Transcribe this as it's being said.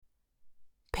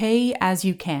Pay as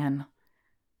you can.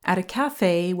 At a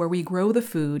cafe where we grow the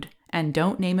food and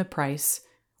don't name a price,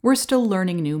 we're still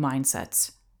learning new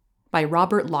mindsets. By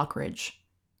Robert Lockridge.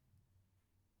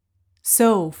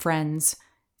 So, friends,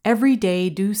 every day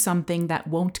do something that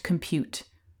won't compute.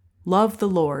 Love the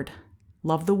Lord,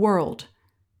 love the world,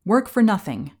 work for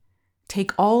nothing,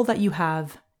 take all that you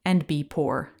have, and be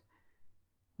poor.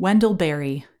 Wendell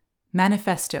Berry,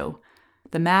 Manifesto,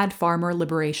 The Mad Farmer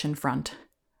Liberation Front.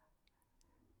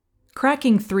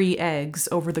 Cracking 3 eggs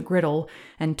over the griddle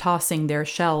and tossing their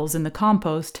shells in the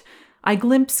compost, I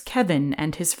glimpse Kevin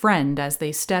and his friend as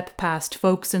they step past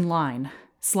folks in line,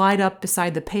 slide up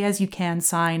beside the pay-as-you-can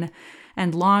sign,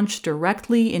 and launch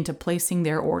directly into placing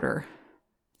their order.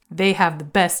 "They have the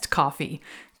best coffee,"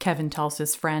 Kevin tells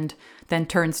his friend, then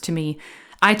turns to me.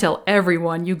 "I tell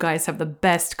everyone you guys have the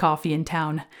best coffee in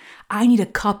town. I need a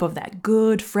cup of that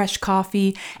good, fresh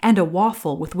coffee, and a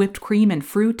waffle with whipped cream and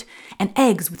fruit, and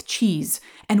eggs with cheese,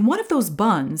 and one of those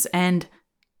buns, and..."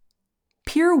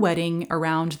 Pirouetting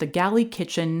around the galley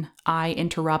kitchen, I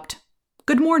interrupt.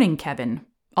 "Good morning, Kevin.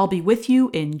 I'll be with you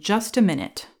in just a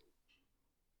minute."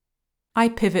 I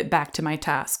pivot back to my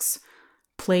tasks.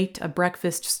 Plate a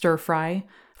breakfast stir-fry,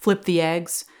 flip the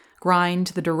eggs, grind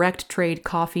the direct trade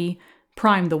coffee,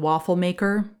 prime the waffle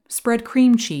maker, spread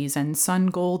cream cheese and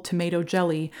sun-gold tomato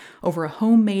jelly over a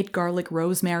homemade garlic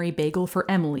rosemary bagel for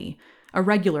Emily, a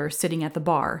regular sitting at the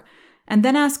bar, and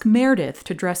then ask Meredith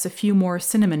to dress a few more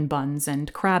cinnamon buns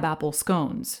and crabapple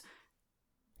scones.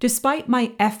 Despite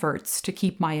my efforts to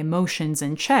keep my emotions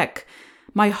in check,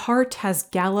 my heart has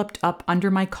galloped up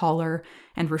under my collar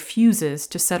and refuses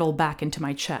to settle back into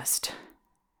my chest.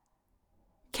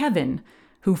 Kevin,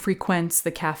 who frequents the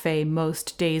cafe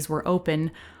most days we're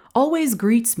open, always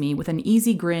greets me with an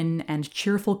easy grin and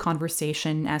cheerful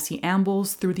conversation as he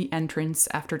ambles through the entrance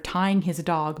after tying his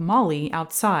dog Molly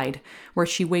outside, where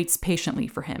she waits patiently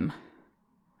for him.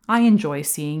 I enjoy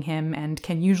seeing him and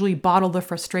can usually bottle the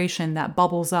frustration that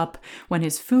bubbles up when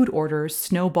his food orders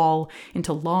snowball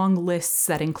into long lists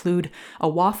that include a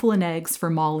waffle and eggs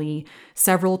for Molly,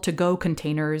 several to-go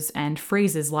containers, and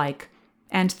phrases like,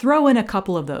 "And throw in a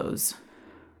couple of those."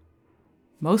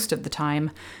 Most of the time,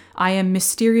 I am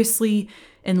mysteriously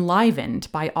enlivened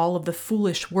by all of the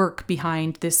foolish work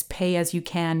behind this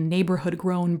pay-as-you-can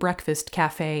neighborhood-grown breakfast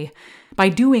cafe, by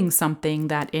doing something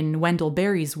that, in Wendell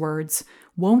Berry's words,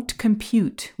 won't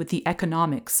compute with the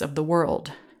economics of the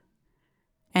world.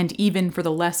 And even for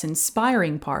the less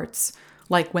inspiring parts,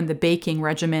 like when the baking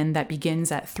regimen that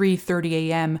begins at 3:30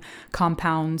 a.m.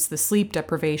 compounds the sleep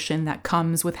deprivation that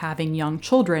comes with having young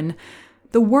children,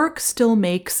 the work still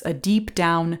makes a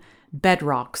deep-down,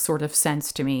 bedrock sort of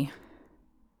sense to me.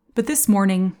 But this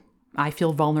morning, I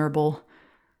feel vulnerable.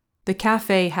 The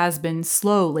cafe has been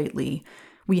slow lately,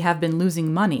 we have been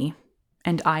losing money,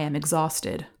 and I am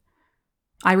exhausted.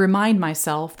 I remind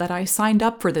myself that I signed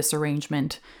up for this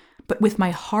arrangement, but with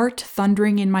my heart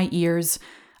thundering in my ears,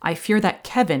 I fear that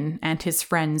Kevin and his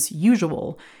friend's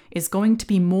usual is going to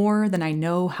be more than I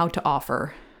know how to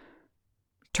offer.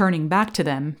 Turning back to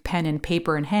them, pen and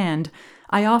paper in hand,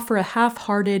 I offer a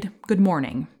half-hearted good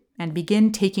morning and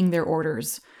begin taking their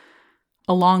orders.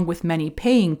 Along with many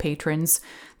paying patrons,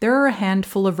 there are a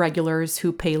handful of regulars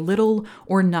who pay little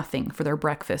or nothing for their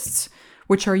breakfasts,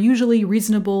 which are usually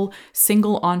reasonable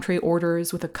single entree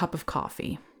orders with a cup of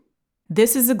coffee.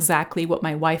 This is exactly what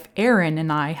my wife Erin and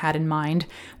I had in mind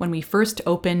when we first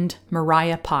opened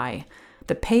Mariah Pie,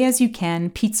 the pay-as-you-can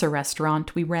pizza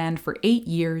restaurant we ran for 8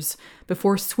 years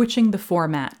before switching the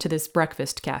format to this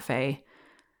breakfast cafe.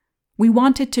 We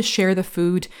wanted to share the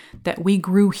food that we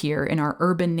grew here in our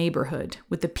urban neighborhood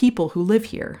with the people who live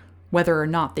here, whether or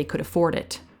not they could afford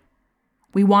it.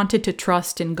 We wanted to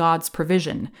trust in God's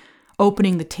provision,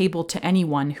 opening the table to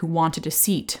anyone who wanted a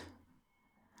seat.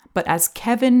 But as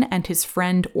Kevin and his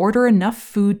friend order enough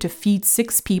food to feed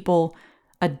 6 people,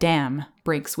 a dam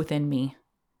breaks within me.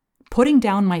 Putting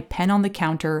down my pen on the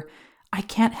counter, I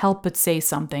can't help but say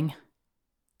something.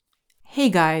 "Hey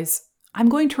guys, I'm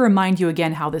going to remind you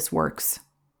again how this works."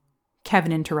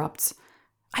 Kevin interrupts.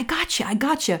 I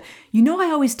gotcha. You know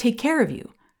I always take care of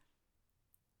you."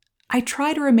 I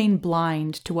try to remain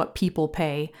blind to what people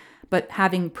pay, but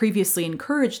having previously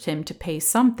encouraged him to pay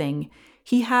something,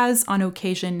 he has on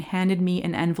occasion handed me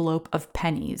an envelope of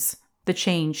pennies, the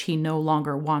change he no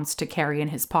longer wants to carry in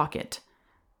his pocket.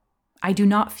 I do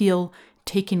not feel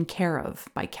taken care of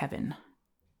by Kevin.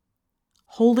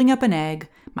 Holding up an egg,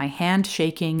 my hand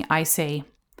shaking, I say,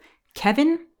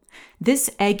 "Kevin, this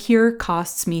egg here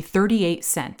costs me 38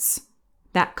 cents.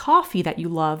 That coffee that you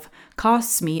love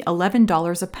costs me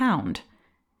 $11 a pound.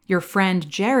 Your friend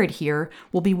Jared here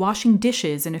will be washing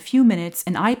dishes in a few minutes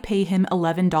and I pay him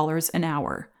 $11 an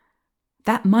hour.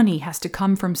 That money has to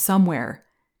come from somewhere.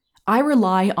 I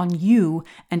rely on you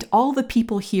and all the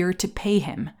people here to pay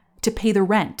him, to pay the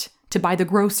rent, to buy the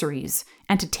groceries,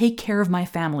 and to take care of my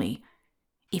family.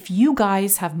 If you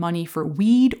guys have money for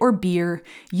weed or beer,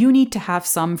 you need to have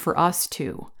some for us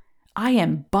too. I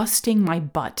am busting my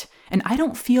butt, and I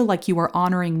don't feel like you are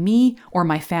honoring me or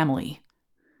my family.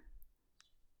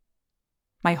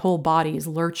 My whole body is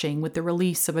lurching with the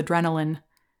release of adrenaline.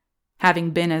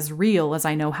 Having been as real as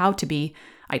I know how to be,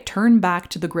 I turn back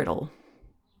to the griddle.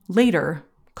 Later,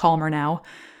 calmer now,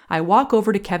 I walk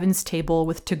over to Kevin's table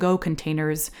with to-go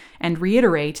containers and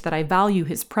reiterate that I value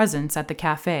his presence at the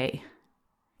cafe.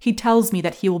 He tells me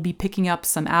that he will be picking up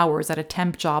some hours at a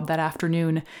temp job that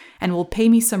afternoon and will pay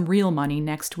me some real money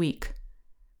next week.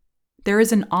 There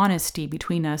is an honesty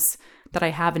between us that I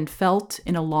haven't felt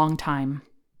in a long time.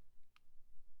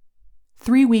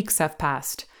 3 weeks have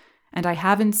passed, and I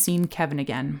haven't seen Kevin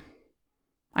again.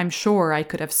 I'm sure I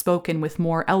could have spoken with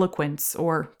more eloquence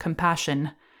or compassion.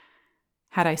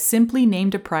 Had I simply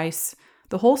named a price,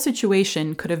 the whole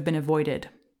situation could have been avoided.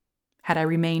 Had I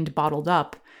remained bottled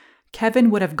up, Kevin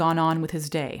would have gone on with his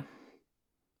day.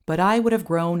 But I would have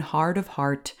grown hard of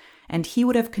heart, and he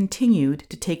would have continued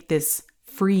to take this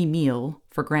free meal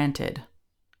for granted.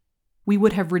 We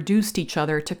would have reduced each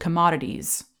other to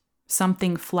commodities,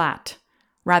 something flat,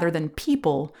 rather than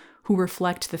people who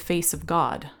reflect the face of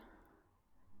God.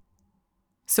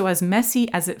 So as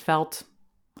messy as it felt,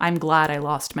 I'm glad I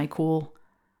lost my cool.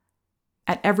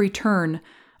 At every turn,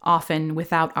 often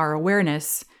without our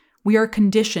awareness, we are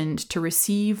conditioned to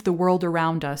receive the world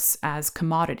around us as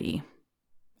commodity.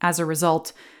 As a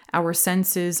result, our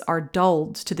senses are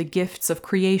dulled to the gifts of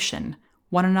creation,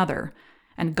 one another,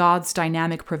 and God's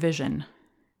dynamic provision.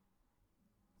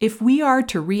 If we are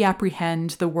to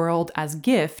reapprehend the world as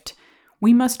gift,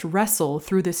 we must wrestle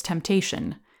through this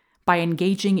temptation by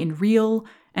engaging in real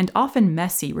and often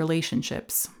messy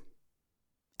relationships.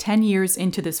 10 years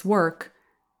into this work,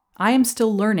 I am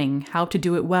still learning how to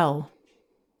do it well.